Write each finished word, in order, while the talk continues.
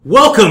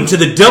Welcome to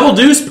the Double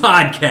Deuce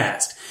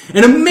Podcast,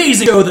 an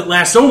amazing show that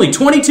lasts only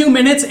 22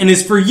 minutes and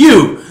is for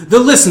you, the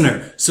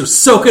listener, so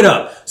soak it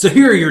up. So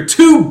here are your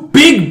two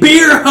big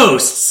beer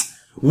hosts,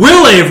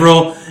 Will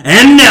Averill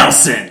and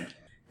Nelson.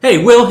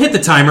 Hey, Will, hit the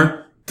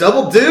timer.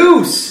 Double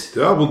Deuce!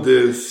 Double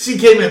Deuce. He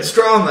came in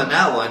strong on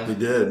that one. He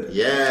did.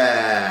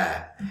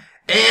 Yeah.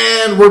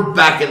 And we're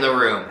back in the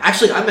room.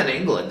 Actually, I'm in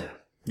England.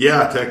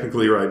 Yeah,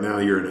 technically right now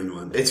you're in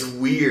England. It's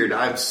weird.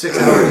 I'm 6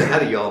 hours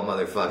ahead of y'all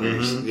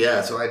motherfuckers. Mm-hmm.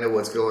 Yeah, so I know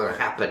what's going to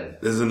happen.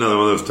 This is another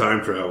one of those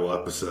time travel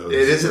episodes.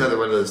 It is another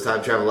one of those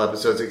time travel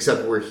episodes,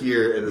 except we're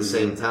here at the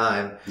same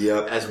time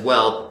as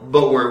well.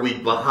 But we're a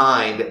week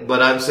behind.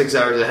 But I'm 6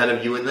 hours ahead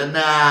of you in the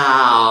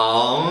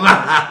now.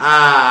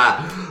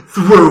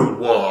 Through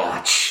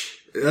watch.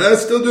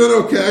 Still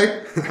doing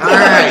okay.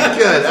 Alright,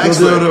 good. Still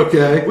Excellent. doing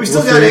okay. We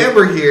still got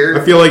Amber here.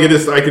 I feel like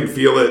I can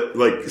feel it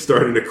like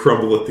starting to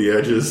crumble at the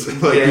edges.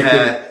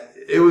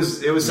 It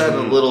was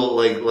sounding a little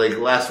like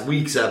last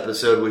week's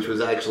episode, which was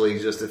actually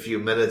just a few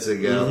minutes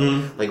ago.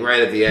 Mm-hmm. Like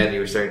right at the end, you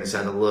were starting to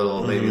sound a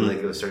little, maybe like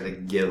it was starting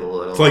to give a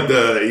little. It's like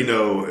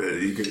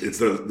it's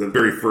the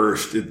very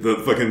first,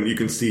 you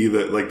can see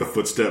the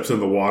footsteps in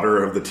the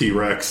water of the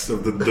T-Rex,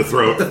 of the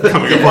throat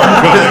coming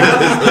apart.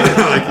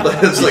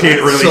 You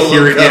can't really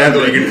hear it yet,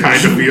 but you can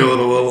kind of feel it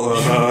a little.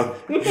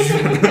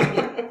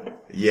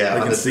 Yeah, I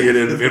can see it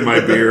in my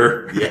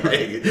beer. Yeah,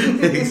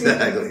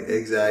 exactly.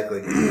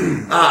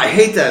 I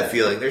hate that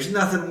feeling. There's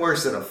nothing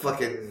worse than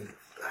nothing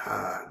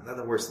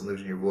worse than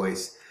losing your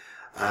voice.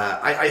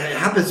 It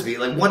happens to me.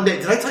 Like one day,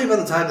 did I tell you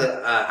about the time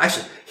that,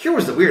 actually, here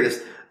was the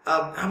weirdest.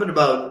 Happened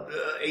about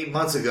 8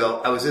 months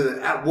ago. I was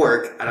at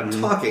work and I'm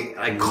talking and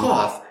I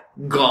cough,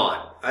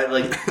 gone.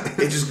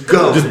 It just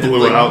goes. It just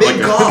blew out.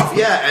 Big cough,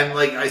 yeah. And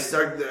I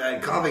start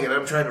coughing and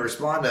I'm trying to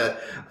respond to,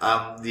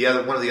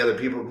 one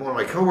of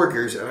my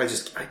coworkers, and I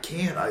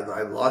can't.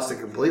 I lost it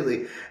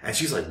completely. And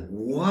she's like,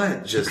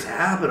 what just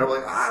happened? I'm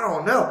like, I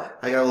don't know.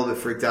 I got a little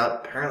bit freaked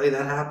out. Apparently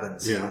that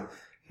happens. Yeah.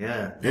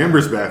 Yeah.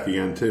 Amber's back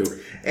again too.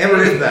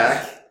 Amber is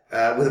back,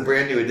 with a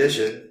brand new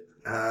edition.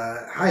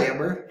 Hi,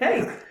 Amber.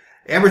 Hey.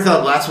 Amber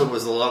thought last one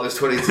was the longest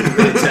 22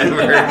 minutes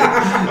ever.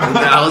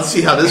 Now let's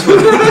see how this one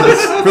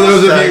goes. For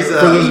those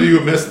of you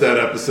who missed that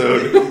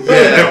episode,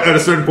 at a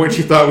certain point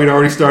she thought we'd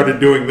already started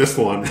doing this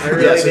one.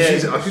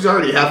 She's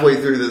already halfway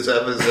through this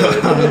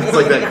episode. It's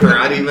like that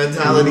karate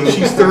mentality.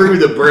 She's through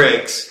the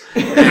bricks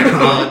and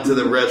on to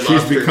the Red Lobster.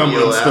 She's become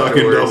unstuck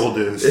in Double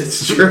Deuce.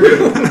 It's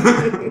true.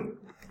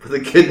 But the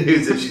good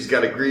news is she's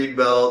got a green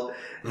belt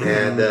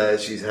and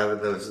she's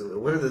having those.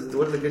 What are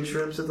the good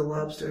shrimps at the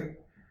Lobster?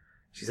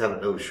 She's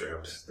having those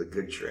shrimps, the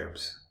good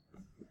shrimps.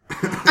 We're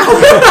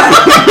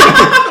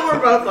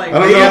both like, I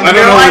don't know.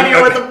 no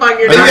idea what the fuck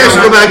you're Maybe talking I should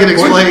go about. back and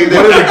explain.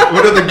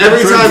 What are the good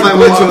Every shrimps time I at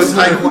went to a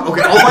Lobster?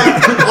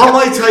 taekwondo, all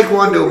my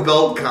taekwondo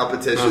belt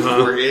competitions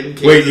were in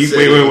Kansas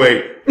City.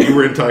 Wait. You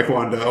were in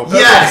taekwondo.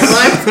 Yes.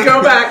 Let's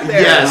go back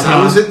there. Yes,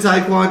 I was in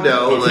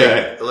taekwondo.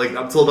 Okay. Like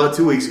up till about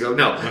 2 weeks ago.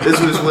 No,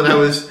 this was when I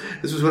was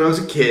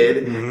a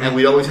kid, and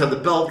we'd always have the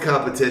belt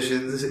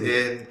competitions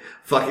in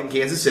fucking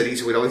Kansas City.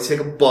 So we'd always take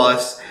a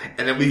bus,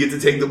 and then we get to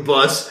take the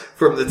bus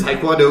from the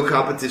taekwondo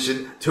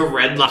competition to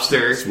Red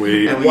Lobster.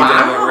 Sweet. And we get to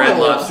have a Red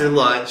Lobster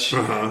lunch,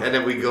 and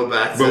then we go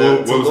back to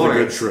But what was Lawrence.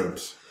 the good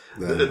shrimps?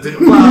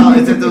 Well,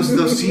 it's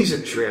those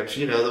seasoned shrimps,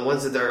 the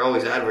ones that they're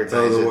always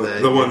advertising.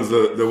 The ones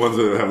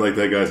that have like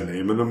that guy's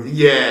name in them.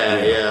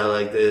 Yeah,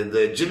 like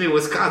the Jimmy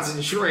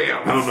Wisconsin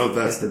shrimp. I don't know if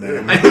that's the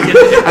name. I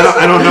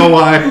don't know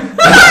why.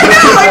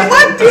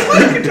 What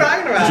are you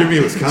talking about? Jimmy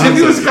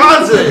Wisconsin.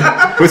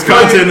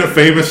 Wisconsin,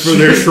 famous for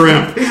their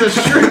shrimp. He's a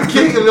shrimp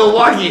king of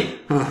Milwaukee.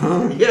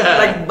 Yeah,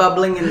 Like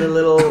bubbling in the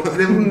little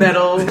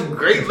metal.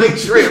 Great Lake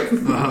shrimp.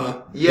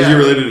 Yeah. Is he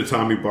related to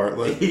Tommy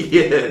Bartlett?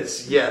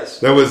 Yes.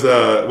 That was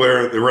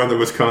where around the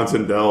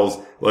Wisconsin Dells,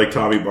 like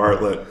Tommy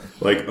Bartlett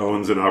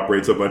owns and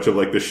operates a bunch of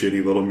the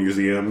shitty little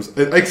museums.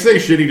 I say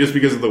shitty just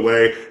because of the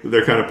way that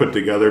they're kind of put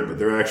together, but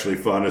they're actually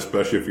fun,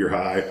 especially if you're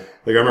high.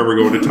 I remember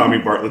going to Tommy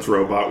Bartlett's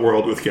Robot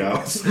World with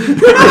cows.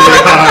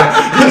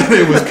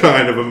 It was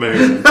kind of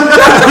amazing.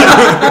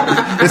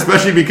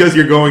 Especially because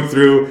you're going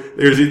through,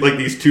 there's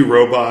these two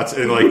robots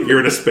and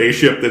you're in a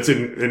spaceship that's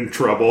in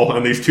trouble,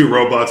 and these two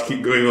robots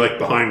keep going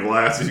behind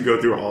glass as you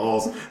go through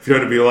halls, trying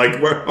to be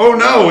oh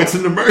no, it's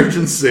an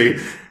emergency.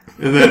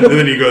 And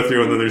then you go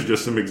through, and then there's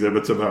just some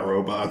exhibits about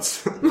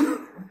robots.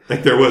 I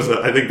think there was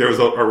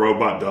a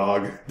robot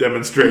dog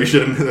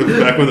demonstration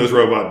back when those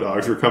robot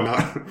dogs were coming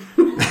out.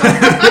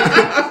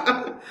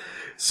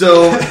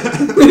 So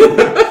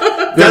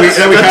that we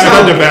kind of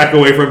had to back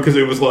away from because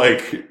it was I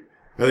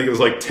think it was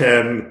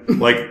 10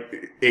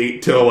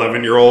 8 to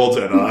 11-year-olds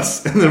and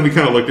us, and then we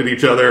kind of looked at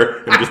each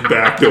other and just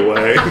backed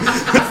away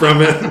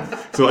from it.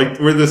 So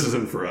this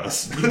isn't for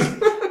us.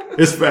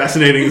 as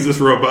fascinating as this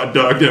robot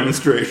dog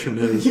demonstration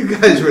is. You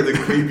guys were the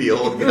creepy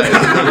old guys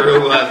in the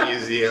robot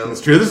museum.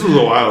 It's true. This was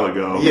a while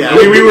ago. Yeah. I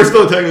mean, we were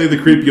still technically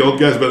the creepy old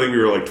guys, but I think we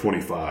were like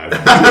 25.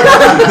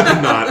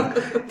 Not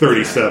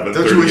 37,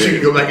 Don't you wish you 38.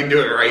 could go back and do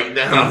it right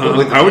now?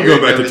 with the I would beard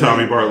go back and to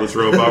Tommy everything? Bartlett's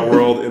Robot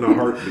World in a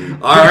heartbeat.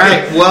 All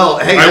right. Well,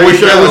 hey, I there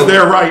wish you I go. was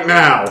there right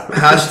now.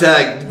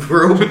 Hashtag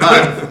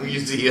robot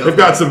museum. They've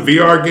got some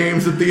VR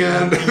games at the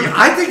end.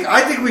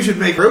 I think we should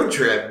make a road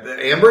trip.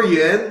 Amber,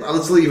 you in?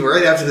 Let's leave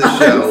right after this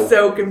show. I'm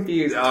so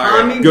confused. All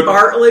right. Tommy Good.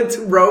 Bartlett's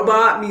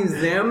Robot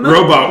Museum?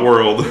 Robot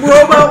World.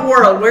 Robot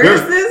World. Where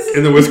is this?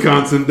 In the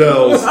Wisconsin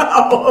Dells.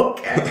 Oh,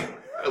 okay.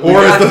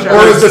 Or as the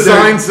Gotcha.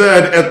 sign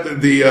said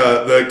at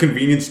the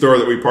convenience store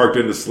that we parked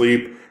in to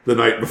sleep the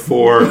night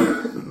before,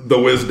 the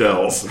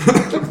Wisdells.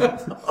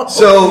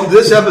 So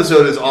this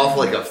episode is off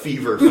like a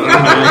fever dream.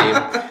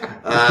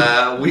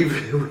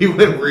 We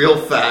went real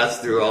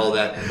fast through all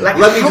that. Like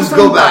Let me a just house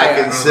go on back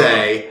fire. and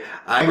say,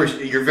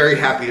 you're very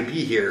happy to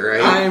be here,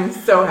 right? I'm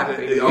so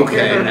happy.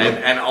 Okay,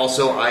 and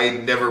also I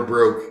never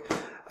broke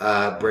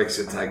breaks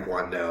in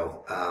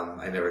Taekwondo.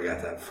 I never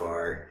got that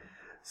far,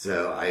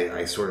 so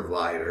I sort of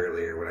lied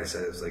earlier when I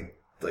said it was like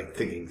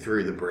thinking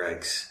through the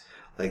bricks.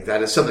 Like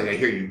that is something I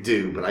hear you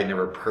do, but I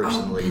never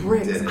personally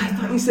Bricks. did. I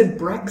thought you said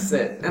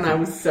Brexit, and I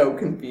was so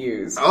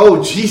confused.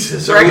 Oh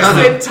Jesus! Are we on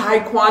a- Brexit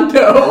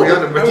Taekwondo. are we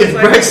on a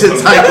Brexit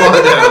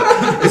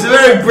Taekwondo? It's a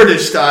very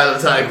British style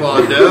of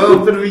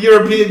Taekwondo, but a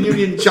European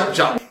Union chop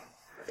chop.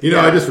 You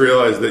know, I just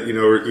realized that,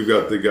 we've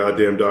got the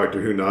goddamn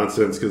Doctor Who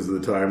nonsense because of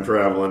the time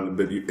traveling,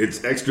 but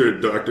it's extra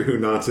Doctor Who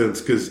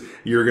nonsense because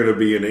you're going to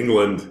be in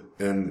England,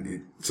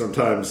 and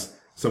sometimes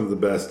some of the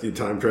best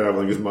time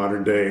traveling is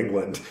modern day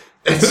England.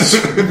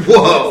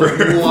 Whoa.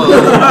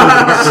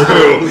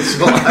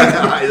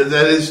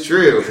 That is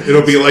true.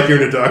 It'll be like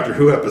you're in a Doctor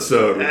Who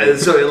episode. And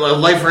so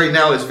life right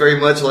now is very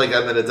much like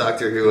I'm in a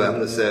Doctor Who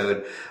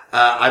episode.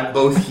 I'm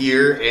both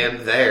here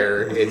and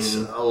there. It's a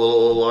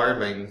little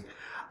alarming.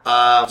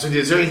 So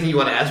is there anything you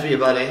want to ask me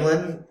about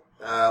England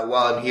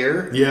while I'm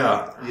here?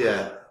 Yeah.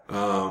 Yeah.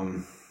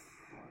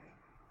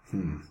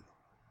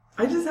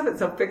 I just have it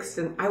so fixed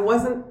in. I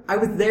was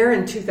there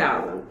in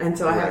 2000, and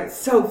so I have Right. it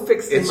so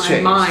fixed It's in my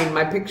changed. mind,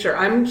 my picture.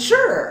 I'm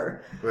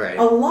sure. Right.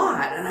 A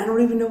lot, and I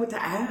don't even know what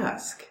to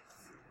ask.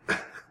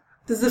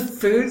 Does the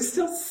food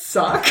still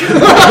suck?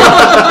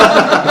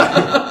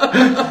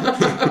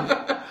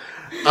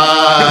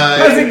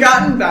 Has it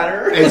gotten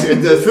better?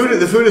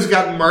 The food has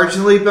gotten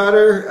marginally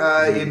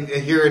better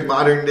here in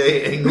modern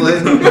day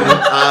England.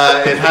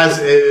 It has,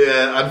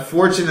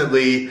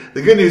 unfortunately,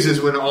 the good news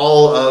is when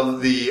all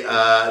of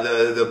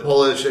the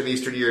Polish and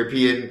Eastern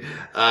European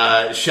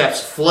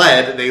chefs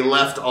fled, they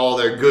left all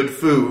their good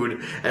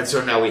food, and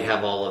so now we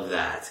have all of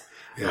that.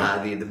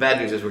 Yeah. The bad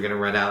news is we're going to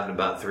run out in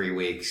about 3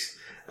 weeks,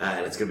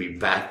 and it's going to be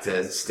back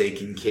to steak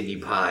and kidney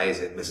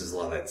pies at Mrs.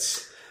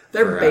 Lovett's.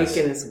 Their for us.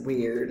 bacon is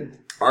weird.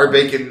 Our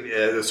bacon,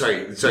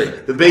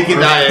 the bacon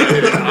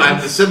I'm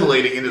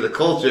assimilating into the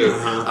culture.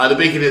 The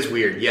bacon is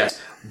weird, yes.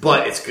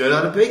 But it's good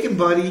on a bacon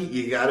buddy.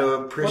 You gotta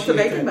appreciate What's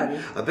a bacon that.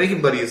 buddy? A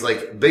bacon buddy is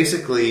like,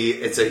 basically,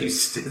 it's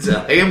a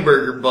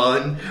hamburger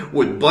bun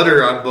with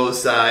butter on both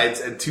sides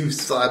and 2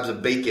 slabs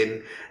of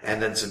bacon and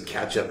then some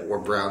ketchup or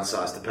brown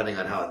sauce, depending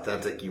on how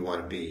authentic you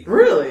want to be.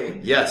 Really?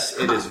 Yes,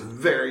 it is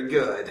very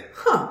good.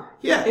 Huh.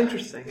 Yeah.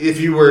 Interesting. If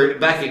you were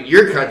back in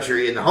your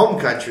country, in the home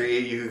country,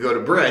 you could go to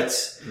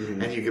Brits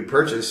and you could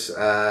purchase,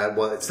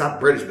 well, it's not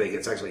British bacon,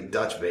 it's actually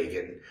Dutch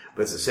bacon,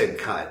 but it's the same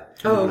cut.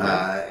 Oh,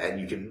 okay. And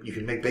you can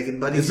make bacon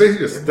buddies. It's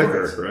basically just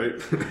thicker, right?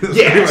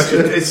 Yeah,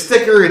 it's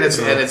thicker and it's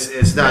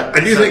not.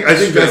 I think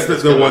that's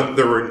it's the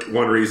gonna-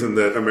 one reason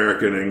that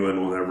America and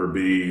England will never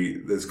be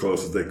as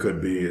close as they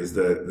could be is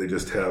that they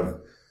just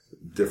have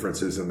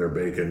differences in their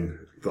bacon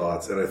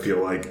thoughts, and I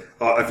feel like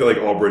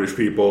all British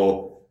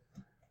people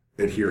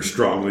adhere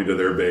strongly to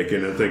their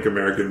bacon and think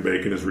American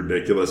bacon is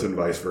ridiculous and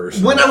vice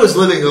versa. When I was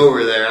living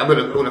over there, I'm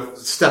gonna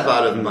step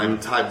out of my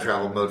time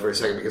travel mode for a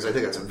second because I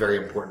think that's a very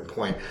important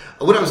point.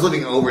 When I was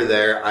living over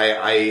there,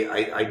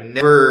 I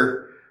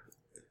never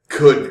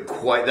could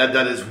quite, that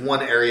is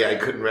one area I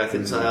couldn't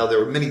reconcile. There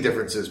were many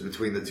differences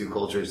between the two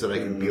cultures that I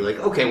can be like,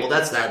 okay, well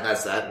that's that and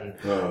that's that, and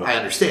I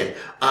understand.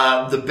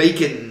 The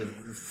bacon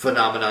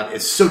phenomenon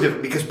is so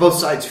different because both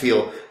sides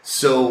feel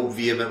so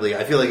vehemently.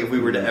 I feel like if we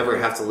were to ever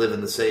have to live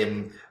in the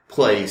same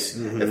place,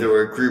 if there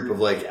were a group of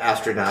like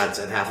astronauts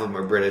and half of them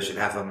are British and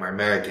half of them are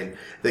American,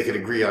 they could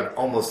agree on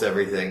almost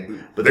everything.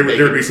 But There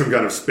would be some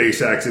kind of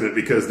space accident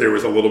because there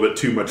was a little bit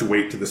too much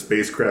weight to the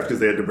spacecraft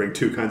because they had to bring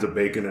 2 kinds of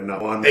bacon and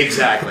not one.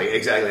 Exactly.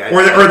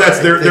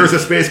 There's a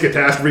space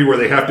catastrophe where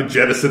they have to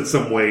jettison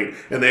some weight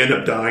and they end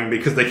up dying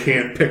because they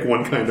can't pick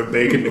one kind of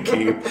bacon to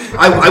keep.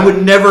 I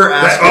would never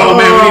ask. Oh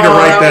man, we need to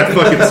write that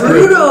fucking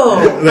script. Brutal.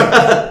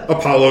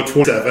 Apollo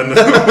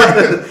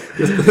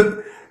 27.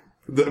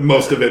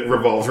 Most of it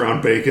revolves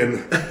around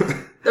bacon.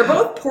 They're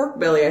both pork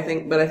belly, I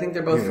think, but I think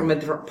they're both from a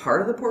different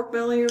part of the pork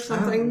belly or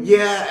something.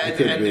 Yeah, and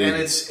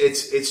it's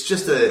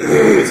just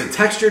it's a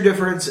texture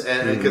difference,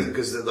 and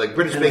because like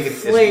British bacon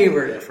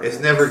flavor difference.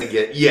 It's never gonna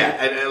get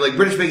and like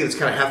British bacon is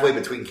kind of halfway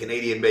between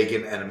Canadian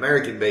bacon and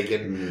American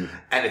bacon,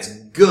 and it's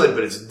good,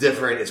 but it's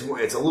different.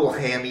 It's a little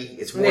hammy.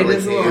 It's more like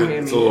ham.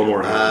 It's a little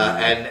more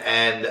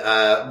hammy.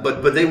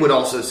 But they would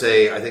also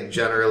say, I think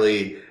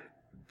generally,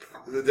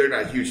 they're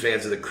not huge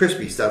fans of the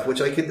crispy stuff,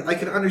 which I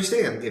can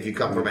understand if you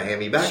come from a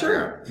hammy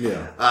background.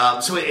 Sure. Yeah.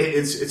 So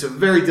it's a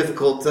very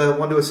difficult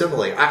one to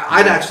assimilate.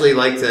 I'd actually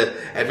like to,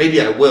 and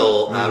maybe I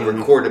will,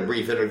 record a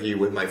brief interview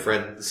with my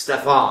friend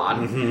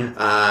Stefan,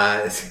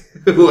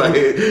 who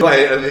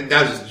I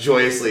now just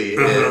joyously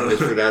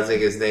mispronouncing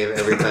his name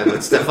every time.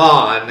 But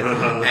Stefan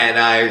and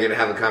I are going to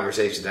have a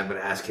conversation. I'm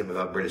going to ask him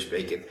about British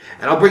bacon,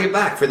 and I'll bring it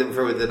back for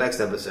the next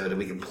episode, and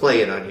we can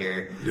play it on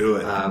here. Do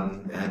it.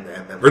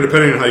 Or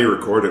depending on how you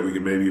record it, we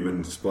can maybe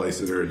even splice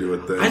it or do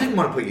it then. I didn't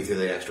want to put you through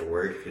the extra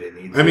work if you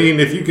didn't need to. I mean,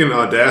 if you can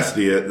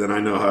Audacity it, then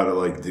I know how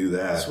to do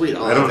that. Sweet.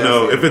 I don't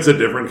know if it's a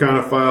different kind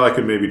of file. I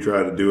could maybe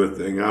try to do a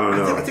thing. I don't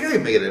know. I think I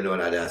can make it into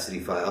an Audacity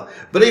file.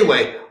 But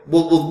anyway,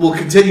 we'll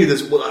continue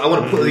this. I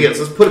want to put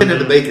let's put it into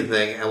the bacon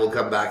thing, and we'll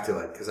come back to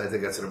it because I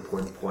think that's an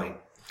important point.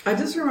 I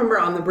just remember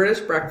on the British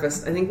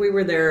breakfast, I think we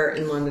were there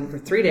in London for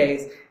 3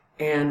 days,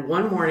 and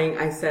one morning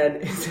I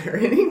said, "Is there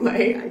any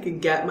way I could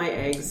get my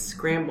eggs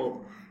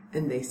scrambled?"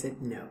 And they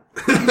said no.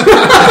 They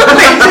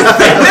just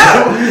said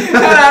no. And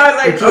I was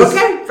like,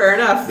 okay, fair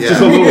enough. It's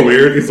just a little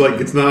weird. It's like,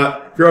 it's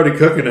not, if you're already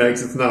cooking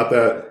eggs, it's not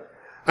that.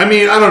 I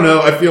mean, I don't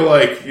know. I feel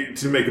like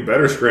to make a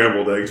better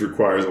scrambled eggs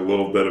requires a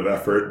little bit of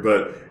effort,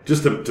 but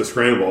just to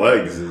scramble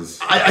eggs is...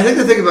 I think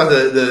the thing about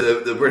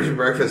the British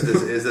breakfast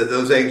is that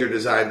those eggs are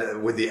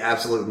designed with the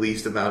absolute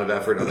least amount of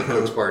effort on the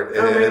cook's part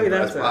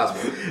as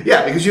possible.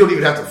 Yeah, because you don't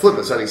even have to flip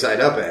a sunny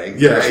side up egg.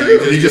 Yeah,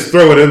 right? you just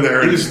throw it in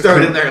there. You just throw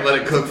it in there and let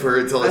it cook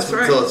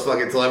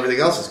until everything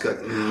else is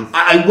cooked. Mm-hmm.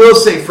 I will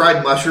say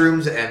fried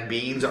mushrooms and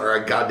beans are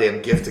a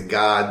goddamn gift to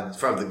God,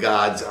 from the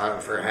gods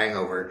for a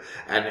hangover.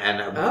 And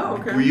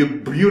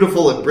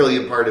beautiful and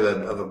brilliant part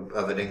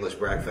of an English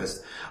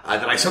breakfast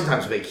that I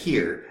sometimes make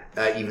here,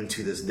 even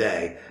to this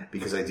day,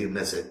 because I do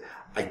miss it.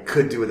 I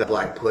could do without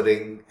black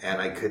pudding, and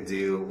I could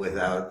do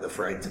without the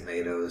fried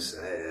tomatoes.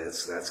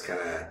 That's kind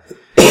of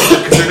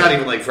because they're not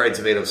even like fried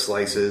tomato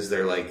slices;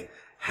 they're like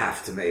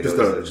half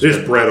tomatoes.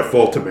 Just bread a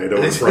full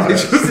tomato and fry it.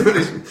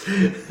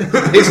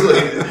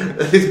 Basically,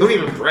 they don't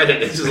even bread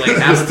it. It's just like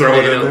half just throw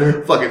tomato, it in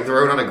there. fucking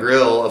throw it on a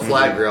grill, a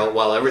flat grill,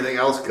 while everything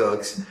else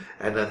cooks,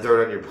 and then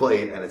throw it on your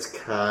plate, and it's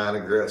kind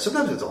of gross.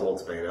 Sometimes it's a whole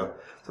tomato.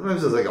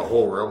 Sometimes it's like a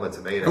whole Roma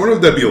tomato. I wonder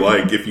what that'd be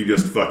like if you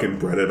just fucking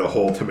breaded a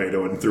whole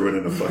tomato and threw it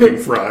in a fucking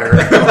fryer.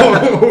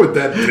 What would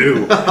that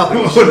do?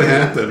 What would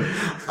happen?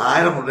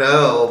 I don't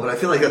know, but I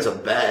feel like that's a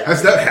bet.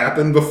 Has that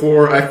happened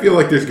before? I feel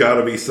like there's got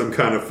to be some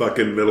kind of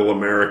fucking Middle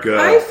America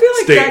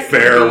state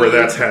fair where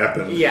that's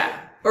happened. Yeah.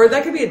 Or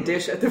that could be a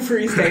dish at the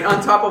free state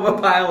on top of a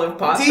pile of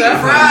pasta. Deep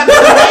fried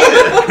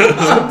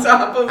tomato! On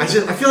top of... I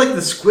feel like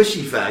the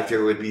squishy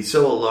factor would be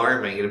so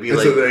alarming. It'd be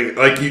like...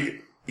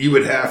 You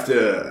would have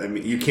to. I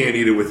mean, you can't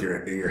eat it with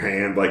your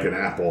hand like an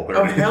apple or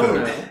anything. Hell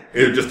no.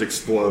 It would just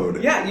explode.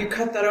 Yeah, you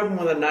cut that open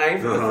with a knife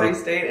at the free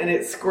state, and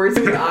it squirts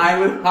in the eye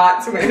with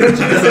hot tomato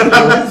juice,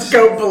 and you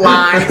go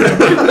blind.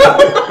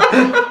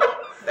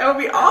 That would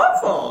be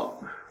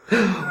awful.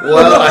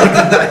 Well,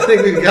 I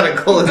think we've got a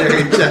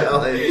culinary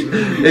challenge.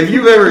 If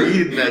you've ever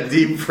eaten a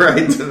deep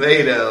fried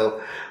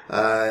tomato,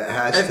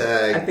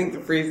 hashtag. I think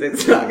the free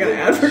state's not going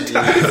to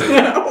advertise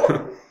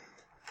now.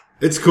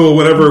 It's cool.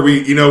 Whenever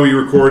we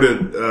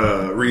recorded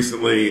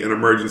recently an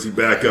emergency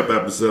backup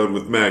episode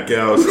with Matt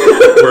Gauss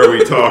where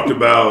we talked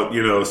about,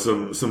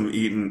 some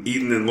Eaton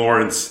in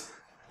Lawrence,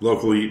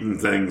 local Eaton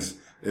things.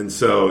 And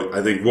so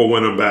I think we'll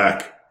win them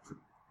back.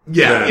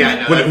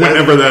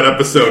 Whenever that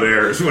episode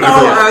airs,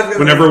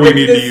 whenever we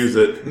need to use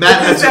it.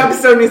 This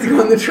episode needs to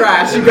go in the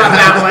trash. You got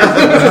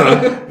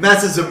that one. Matt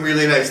said some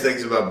really nice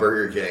things about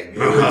Burger King.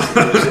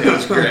 It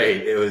was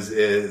great.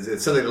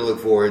 It's something to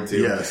look forward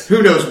to. Yes.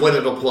 Who knows when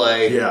it'll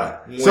play? Yeah.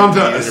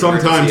 Sometime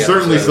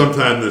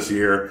this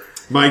year.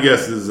 My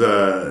guess is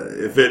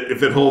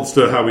if it holds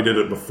to how we did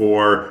it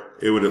before,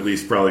 it would at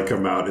least probably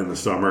come out in the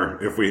summer.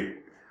 If we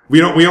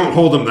don't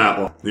hold them that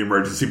long. The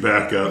emergency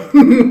backup.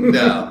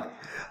 No.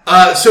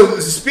 So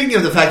speaking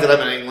of the fact that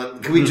I'm in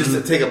England, can we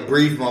just take a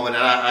brief moment?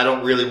 And I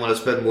don't really want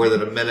to spend more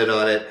than a minute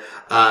on it.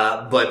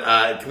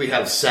 But can we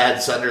have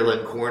sad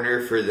Sunderland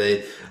corner for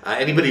the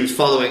anybody who's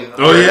following?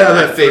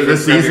 That favorite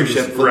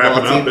Premiership football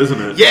wrapping team? Up,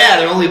 isn't it? Yeah,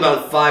 there are only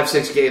about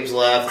 5-6 games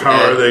left.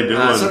 How are they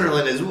doing?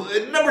 Sunderland is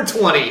number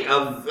 20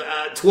 of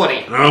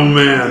 20. Oh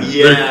man,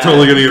 they're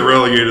totally going to get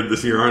relegated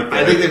this year, aren't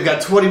they? I think they've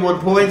got 21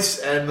 points,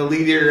 and the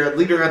leader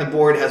on the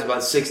board has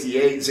about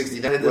 68,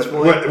 69 at this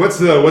point.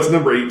 What's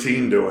number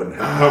 18 doing?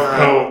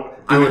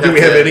 Do we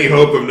have any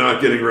hope of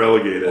not getting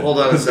relegated? Hold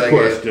on a That's second. the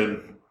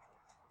question.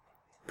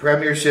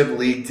 Premiership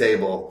League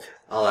table.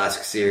 I'll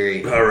ask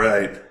Siri. All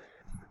right.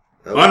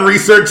 Oh.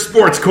 Unresearched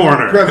Sports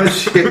Corner.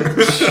 Premiership.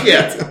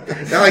 Shit.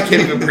 Now I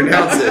can't even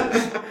pronounce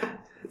it.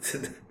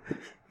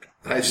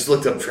 I just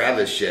looked up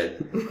Travis shit.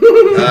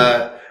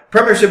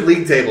 Premiership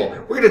League table.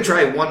 We're going to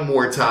try one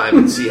more time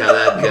and see how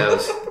that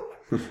goes.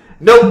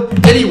 Nope.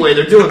 Anyway,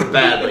 they're doing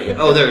badly.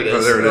 Oh, there it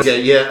is.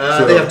 Okay, yeah.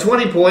 So, they have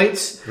 20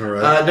 points. All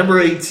right. Number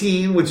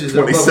 18, which is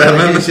 27.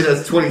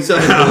 Has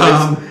 27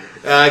 points.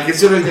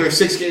 Considering there are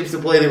 6 games to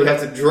play, they would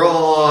have to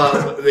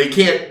draw. They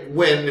can't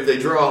win if they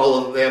draw all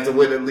of them. They have to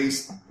win at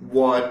least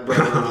one,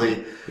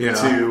 preferably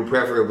 2,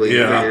 preferably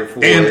 3 or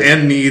 4.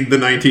 And need the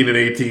 19 and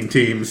 18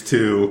 teams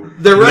to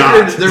Their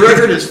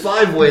record is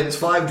 5 wins,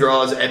 5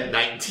 draws, and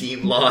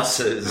 19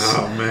 losses.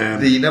 Oh,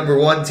 man. The number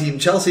 1 team,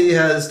 Chelsea,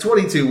 has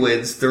 22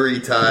 wins, 3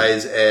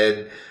 ties,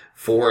 and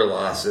 4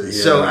 losses.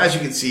 Yeah. So, as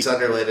you can see,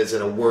 Sunderland is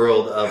in a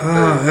world of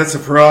hurt. That's a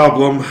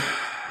problem.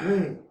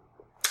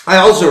 I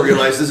also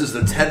realize this is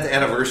the 10th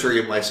anniversary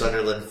of my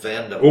Sunderland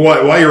fandom.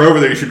 Well, while you're over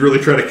there, you should really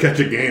try to catch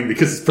a game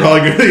because it's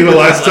probably going to be the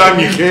last time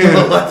you can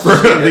for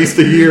at least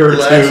a year or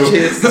Last two.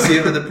 chance to see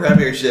him in the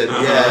Premiership.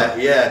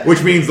 Yeah.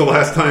 Which means the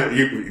last time,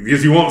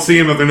 because you won't see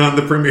him if they're not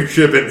in the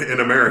Premiership in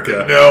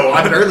America. No,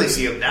 I barely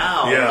see him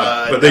now.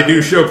 Yeah, but they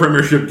do show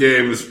Premiership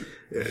games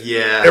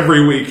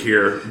every week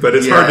here, but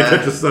it's hard to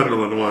catch a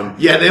Sunderland one.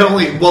 Yeah,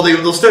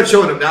 they'll start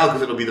showing them now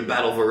because it'll be the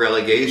battle for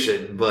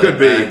relegation. But Could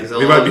be.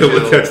 They might be able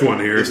to catch one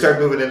here. They start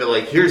moving into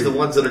here's the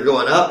ones that are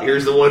going up,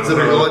 here's the ones that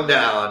are going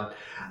down.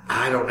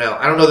 I don't know.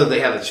 I don't know that they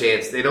have a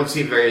chance. They don't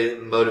seem very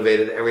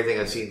motivated. Everything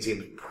I've seen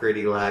seems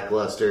pretty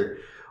lackluster.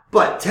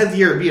 But 10th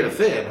year of being a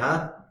fan,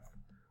 huh?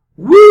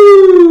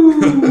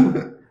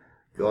 Woo!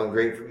 Going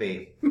great for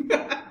me.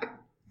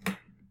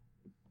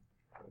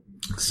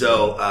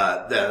 So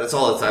that's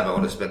all the time I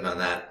want to spend on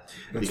that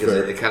because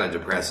it kind of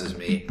depresses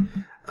me.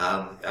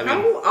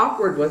 How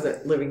awkward was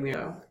it living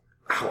there?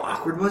 How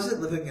awkward was it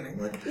living in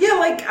England?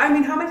 Yeah, how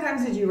many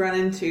times did you run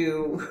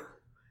into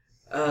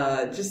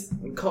just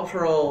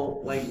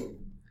cultural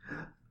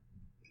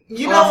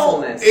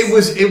awfulness? It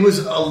was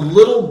a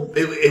little.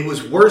 It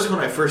was worse when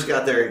I first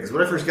got there because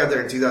when I first got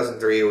there in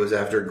 2003, it was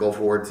after Gulf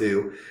War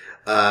II.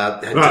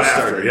 After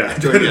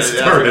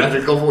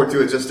Gulf War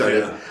II had just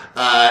started,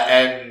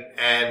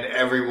 and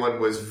everyone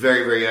was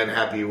very, very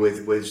unhappy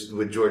with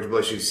George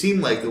Bush, who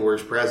seemed like the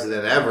worst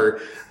president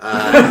ever.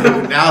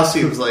 Who now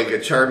seems like a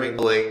charming,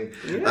 kind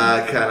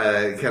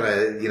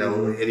of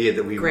idiot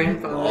that we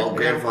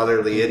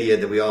grandfatherly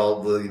idiot that we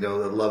all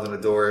love and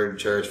adore and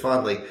cherish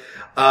fondly,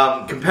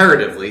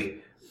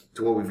 comparatively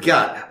to what we've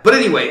got. But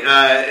anyway,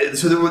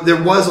 so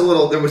there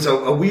was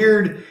a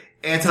weird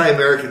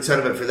anti-American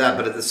sentiment for that,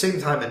 but at the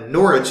same time in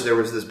Norwich there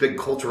was this big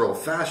cultural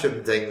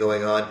fashion thing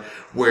going on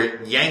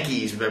where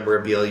Yankees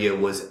memorabilia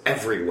was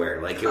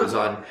everywhere. It was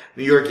on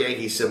New York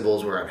Yankees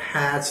symbols were on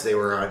hats, they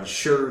were on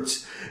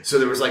shirts, so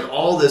there was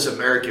all this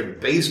American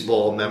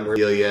baseball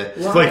memorabilia.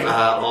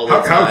 Wow. All the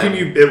time. How can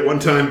you at one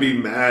time be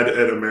mad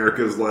at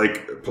America's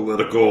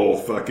political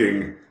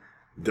fucking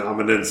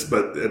dominance,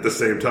 but at the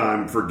same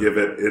time forgive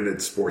it in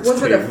its sports team?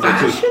 Was it a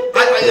fashion thing?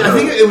 I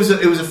think it was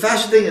a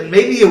fashion thing, and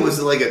maybe it was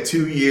a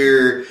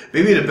 2-year.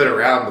 Maybe it had been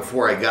around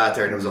before I got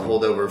there, and it was a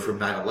holdover from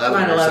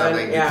 9/11 or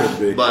something. Yeah. Could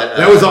be. But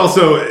that was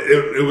also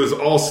it was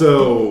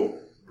also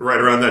right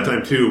around that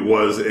time too.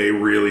 Was a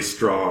really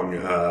strong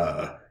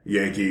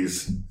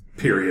Yankees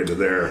period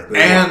there.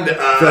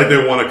 I feel like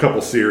they won a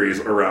couple series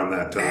around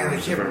that time.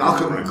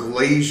 Malcolm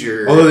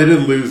Glazier. Although they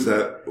did lose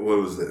that. What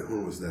was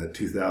that?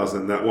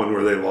 2000. That one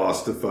where they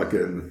lost to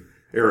fucking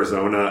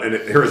Arizona, and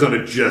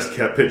Arizona just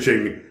kept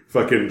pitching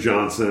fucking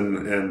Johnson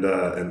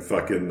and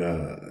fucking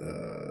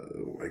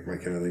I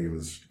can't think of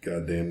his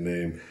goddamn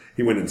name.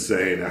 He went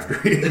insane after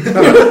he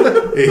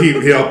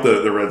helped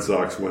the Red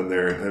Sox win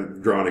there.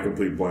 I'm drawing a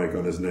complete blank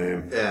on his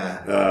name.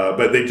 Yeah.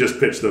 But they just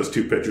pitched those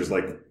 2 pitchers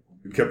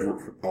kept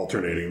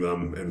alternating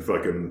them and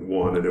fucking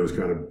won, and it was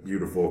kind of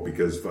beautiful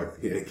because fuck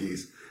the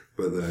Yankees.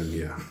 But then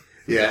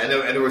Yeah, and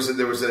there was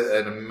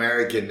an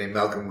American named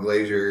Malcolm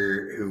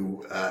Glazier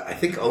who I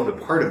think owned a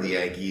part of the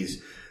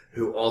Yankees,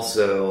 who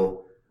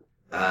also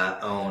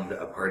owned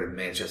a part of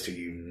Manchester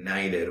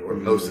United, or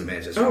most of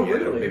Manchester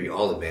United, or maybe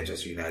all of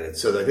Manchester United.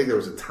 So I think there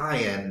was a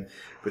tie-in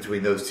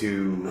between those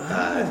two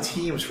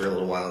teams for a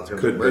little while in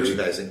terms of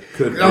merchandising.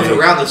 That was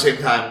around the same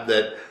time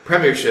that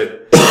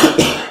Premiership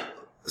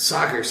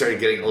soccer started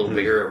getting a little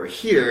bigger over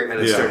here, and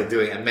it started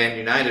doing. And Man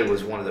United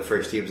was one of the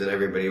first teams that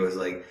everybody was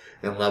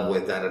in love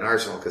with, that in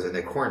Arsenal because of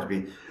Nick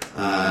Hornsby.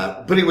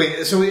 But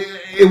anyway, so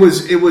it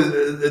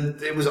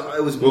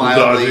was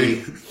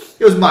mildly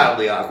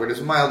awkward. It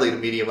was mildly to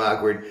medium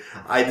awkward.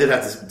 I did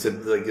have to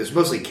there's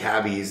mostly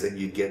cabbies that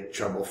you'd get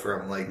trouble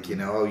from,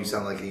 you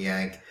sound like a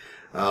Yank.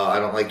 I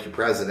don't like your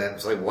president.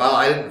 It's well,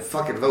 I didn't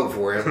fucking vote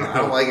for him. I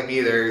don't like him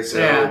either. So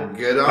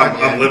good on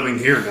you. I'm living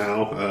here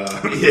now.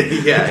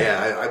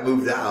 I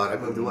moved out. I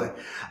moved away.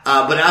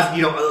 But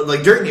after,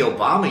 during the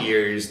Obama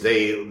years,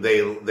 they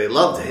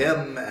loved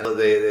him, and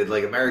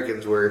they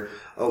Americans were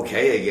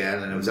okay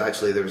again. And it was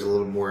actually, there was a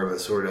little more of a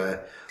sort of,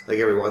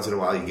 every once in a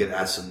while you get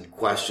asked some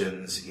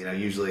questions.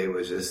 Usually it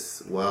was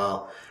just,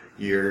 well,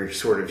 you're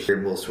sort of here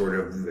and we'll sort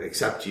of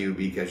accept you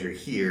because you're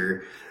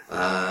here.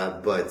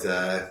 But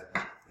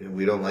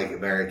we don't like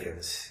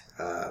Americans.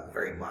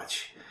 very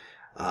much.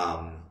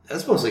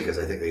 That's mostly because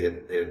I think they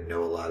didn't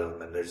know a lot of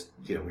them, and there's,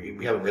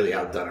 we haven't really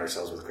outdone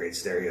ourselves with great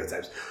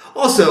stereotypes.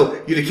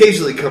 Also, you'd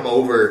occasionally come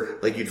over,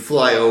 like you'd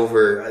fly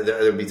over,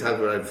 there'd be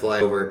times when I'd fly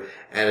over,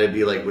 and it'd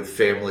be like with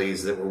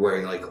families that were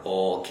wearing like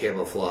all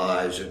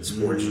camouflage and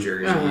sports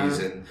jerseys,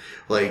 and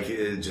like,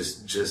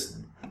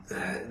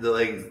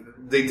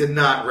 they did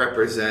not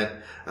represent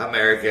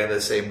America in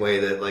the same way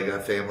that like a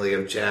family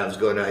of chavs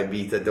going to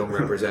Ibiza don't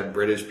represent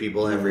British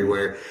people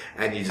everywhere,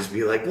 and you just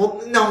be like,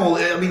 well, no,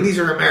 I mean, these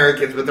are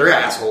Americans, but they're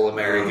asshole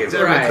Americans.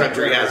 Every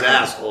country has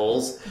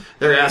assholes.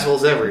 They're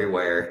assholes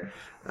everywhere.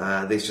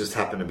 These just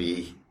happen to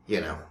be,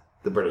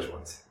 the British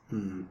ones.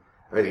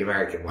 Or the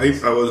American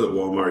ones. I was at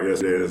Walmart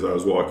yesterday, and as I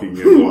was walking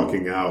in,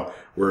 walking out,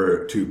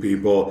 were two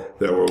people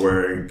that were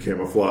wearing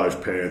camouflage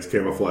pants,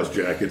 camouflage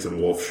jackets, and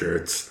wolf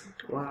shirts.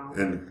 Wow.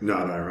 And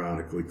not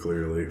ironically,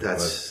 clearly. But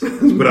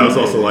I was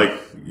also like,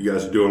 you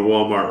guys are doing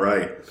Walmart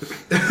right.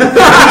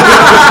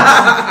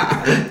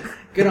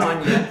 Good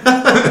on you.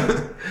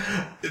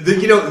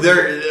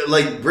 They're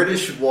like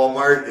British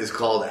Walmart is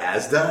called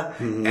Asda,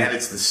 and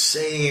it's the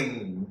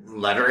same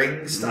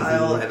lettering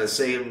style and the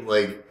same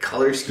like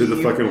color scheme. Did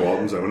the fucking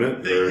Waltons own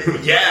it?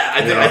 Yeah,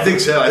 I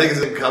think so. I think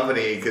it's a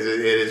company because it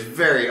is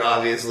very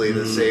obviously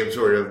the same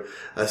sort of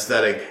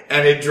aesthetic,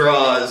 and it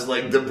draws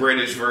like the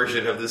British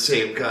version of the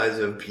same kinds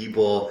of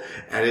people,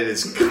 and it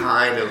is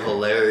kind of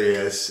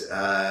hilarious.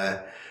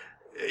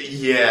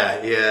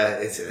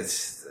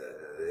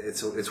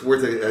 It's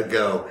worth a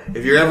go.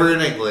 If you're ever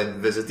in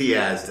England, visit the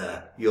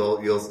Asda.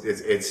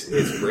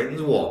 It's Britain's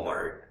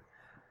Walmart.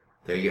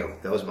 There you go.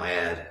 That was my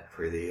ad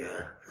for the.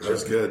 That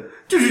was good.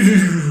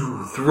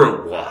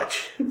 Throat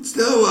watch. It's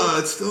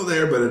still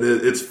there, but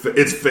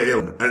it's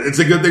failed. It's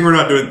a good thing we're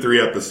not doing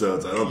 3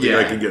 episodes. I don't think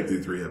I can get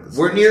through 3 episodes.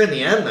 We're nearing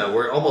the end, though.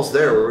 We're almost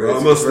there. We're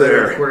almost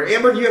there.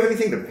 Amber, do you have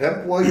anything to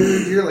pimp while you're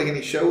here? Like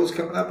any shows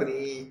coming up?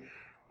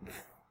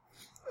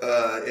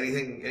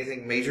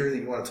 Anything major that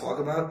you want to talk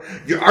about?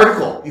 Your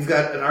article. You've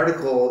got an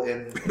article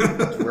in,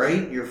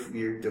 right?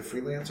 The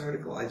freelance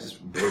article? I just...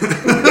 Sorry.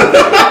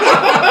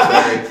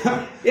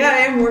 Yeah, I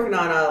am working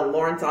on a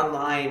Lawrence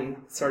Online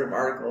sort of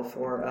article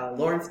for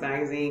Lawrence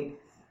Magazine.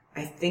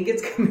 I think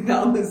it's coming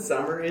out in the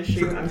summer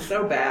issue. I'm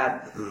so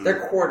bad.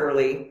 They're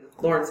quarterly,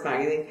 Lawrence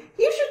Magazine.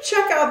 You should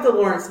check out the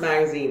Lawrence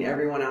Magazine,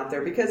 everyone out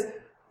there, because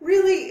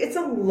really, it's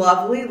a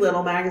lovely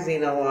little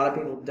magazine that a lot of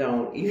people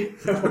don't even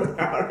know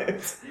about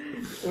it,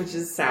 which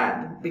is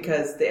sad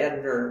because the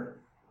editor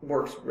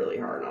works really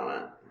hard on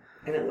it,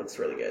 and it looks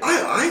really good.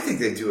 I think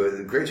they do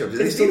a great job. Do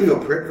they still do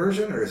a print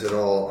version, or is it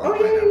all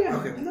online yeah.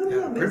 Okay.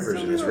 No, print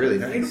version is really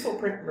nice. Beautiful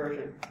print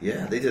version.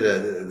 Yeah, they did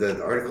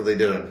the article they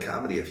did on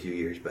comedy a few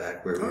years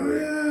back where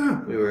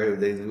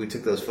we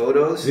took those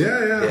photos.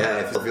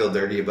 Yeah. I feel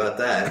dirty about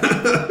that,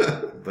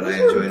 but I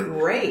Those were enjoyed it.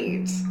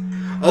 Great.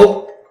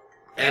 Oh.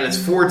 And it's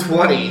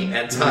 4:20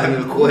 and time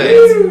to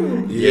quit.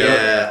 Woo!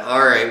 Yeah.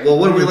 All right. Well,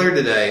 what did we learn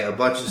today? A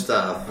bunch of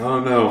stuff. I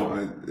don't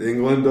know.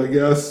 England, I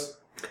guess.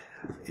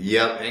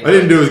 Yep. England. I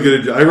didn't do as good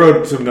a job. I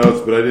wrote some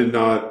notes, but I did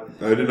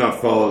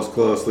not follow as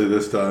closely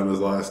this time as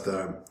last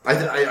time. I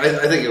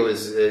think it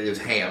was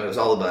ham. It was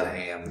all about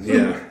ham.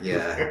 Yeah.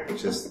 Yeah.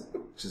 Just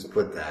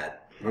put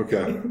that.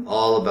 Okay.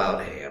 All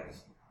about ham.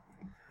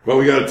 Well,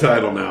 we got a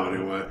title now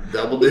anyway.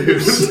 Double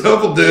Deuce.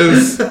 Double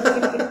Deuce.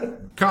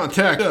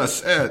 Contact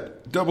us at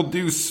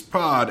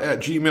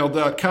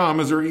doubledeucepod@gmail.com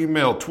as our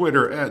email,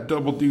 Twitter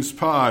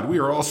 @doubledeucepod. We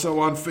are also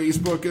on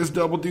Facebook as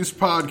Double Deuce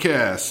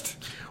Podcast.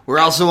 We're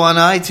also on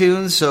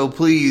iTunes, so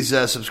please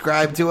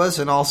subscribe to us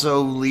and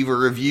also leave a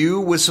review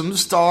with some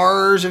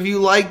stars if you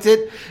liked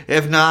it.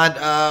 If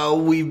not,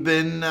 we've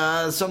been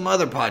some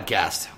other podcast.